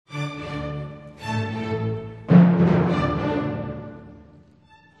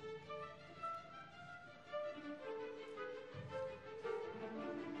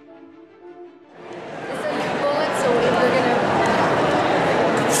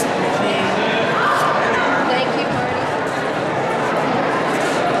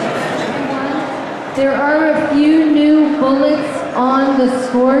There are a few new bullets on the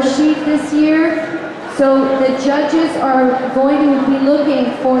score sheet this year. So the judges are going to be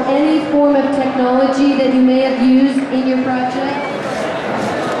looking for any form of technology that you may have used in your project.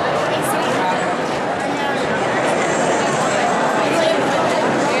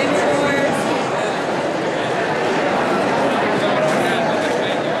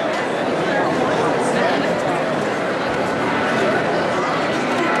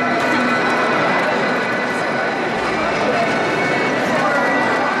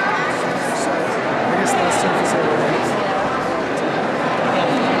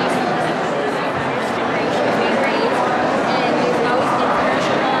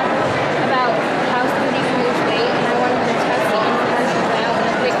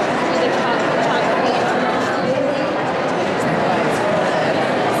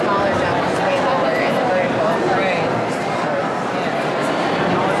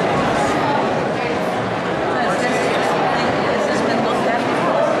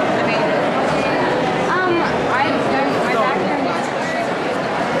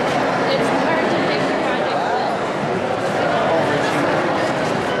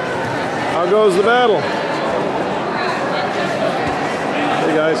 How goes the battle?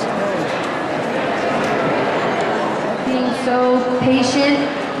 Hey guys. Being so patient,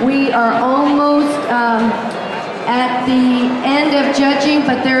 we are almost at the end of judging,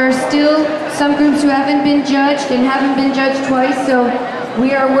 but there are still some groups who haven't been judged and haven't been judged twice, so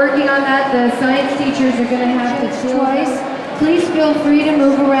we are working on that. The science teachers are going to have to twice. Please feel free to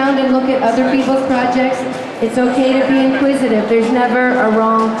move around and look at other people's projects. It's okay to be inquisitive. There's never a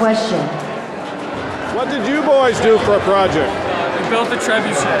wrong question. What did you boys do for a project? We built the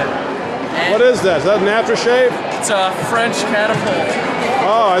trebuchet. What is that? Is that an aftershave? It's a French catapult.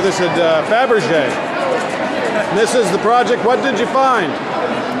 Oh, I just said Fabergé. This is the project. What did you find?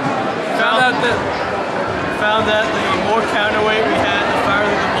 Found that the more counterweight we had, the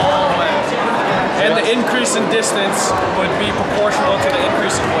farther the ball went. And the increase in distance would be proportional to the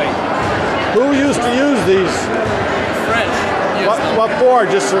increase in weight. Who used to use these? French. What for?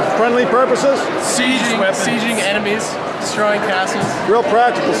 Just for friendly purposes? Sieging enemies, destroying castles. Real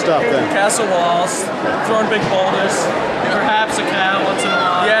practical stuff then. Castle walls, throwing big boulders, perhaps a cow once in a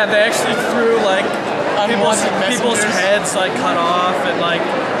while. Yeah, they actually threw like people's heads like cut off and like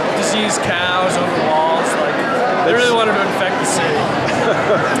diseased cows over walls. Like they really wanted to infect the city.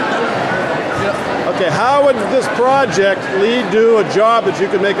 Okay, how would this project lead to a job that you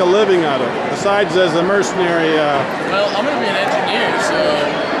could make a living out of, besides as a mercenary? Well, I'm going to be an engineer, so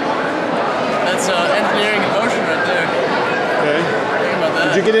that's engineering in motion right there. Okay. Think about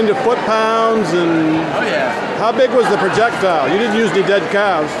that. Did you get into foot-pounds and? Oh yeah. How big was the projectile? You didn't use any dead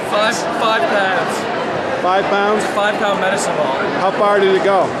cows. 5 pounds. 5 pounds? 5-pound medicine ball. How far did it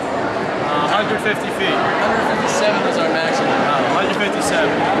go? 150 feet. 157 was our maximum.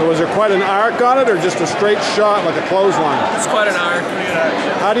 157. Was there quite an arc on it, or just a straight shot like a clothesline? It's quite an arc.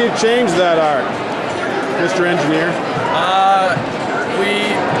 How do you change that arc, Mr. Engineer?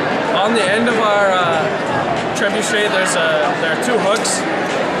 We, on the end of our trebuchet, there are 2 hooks.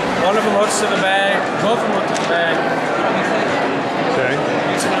 One of them hooks to the bag. Both of them hook to the bag. Okay.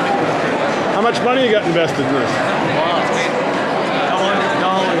 How much money you got invested in this?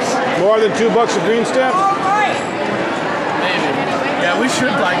 $100. More than $2 of green stamps? Maybe. Yeah, we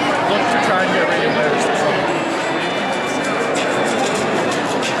should like look to try and get reimbursed or something.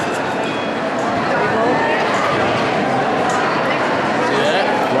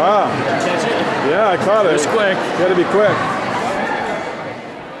 Yeah. Wow. Catch it? Yeah, I caught it. It's quick. Got to be quick.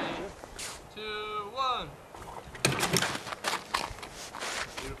 2, 1.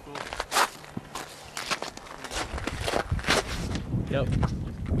 Beautiful. Yep. 3,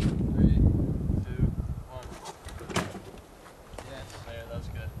 2, 1. Yes, there, that was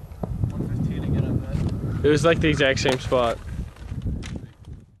good. 115 again, I bet. It was like the exact same spot.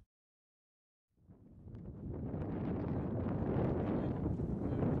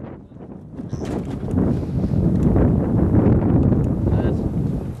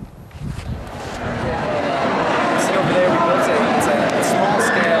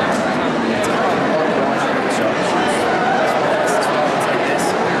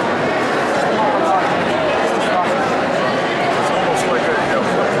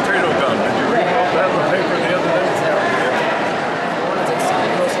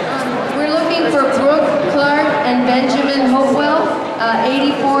 Benjamin Hopewell,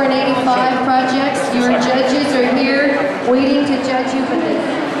 84 and 85 projects. Your judges are here waiting to judge you for this.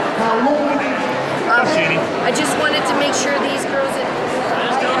 I just wanted to make sure these girls had...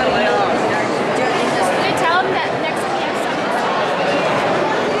 Tell them that next time you have something.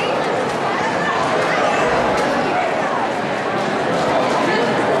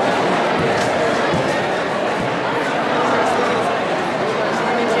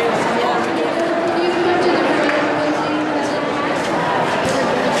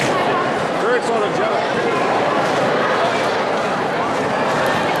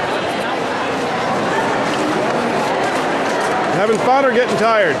 fun or getting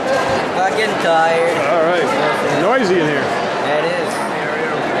tired? Getting tired. All right. Noisy in here. It is.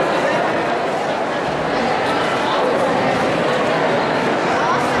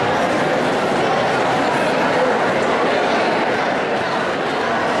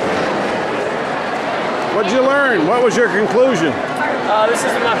 What'd you learn? What was your conclusion? This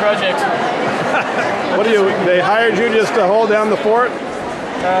isn't my project. What do you? They hired you just to hold down the fort?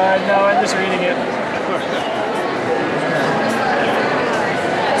 No, I'm just reading it.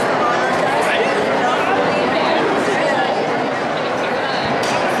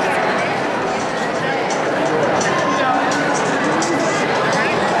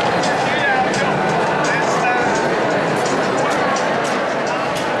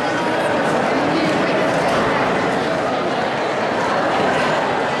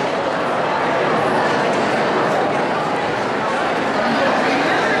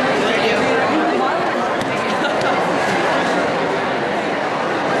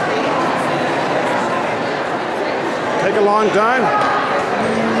 Take a long time?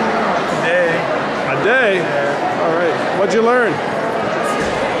 A day. A day? Yeah. All right. What'd you learn?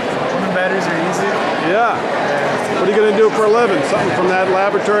 Women batters are easy. Yeah. What are you going to do for a living? Something from that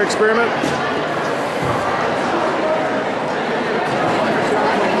laboratory experiment?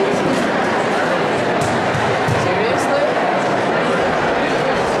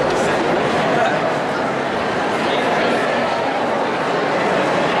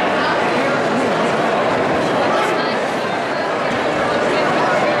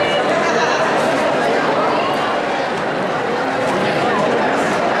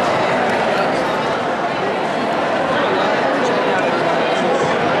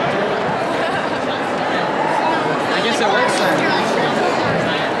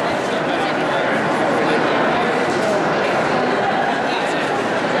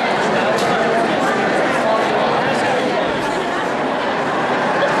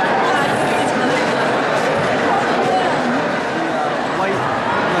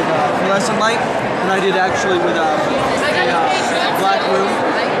 Fluorescent light, and I did actually with a black room.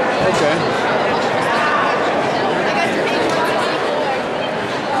 Okay.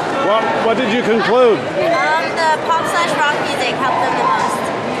 What did you conclude? The pop/rock music helped them the most.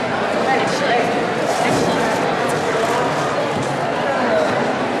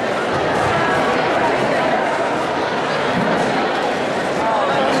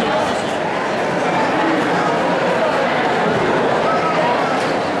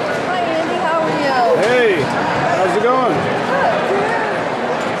 Hey, how's it going?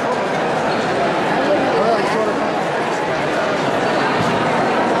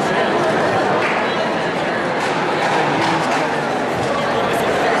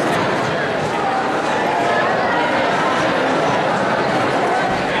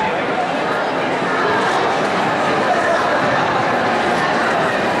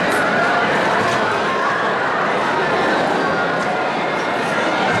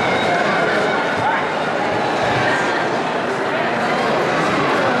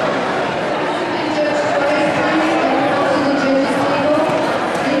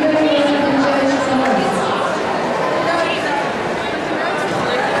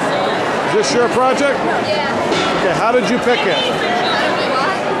 Is this your project? Yeah. Okay, how did you pick it?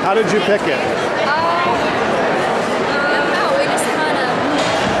 How did you pick it? We just kind of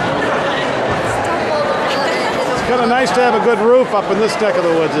stumbled upon it. It's kind of nice to have a good roof up in this neck of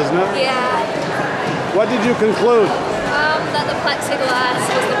the woods, isn't it? Yeah. What did you conclude? That the plexiglass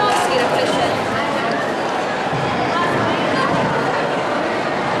was the most heat efficient.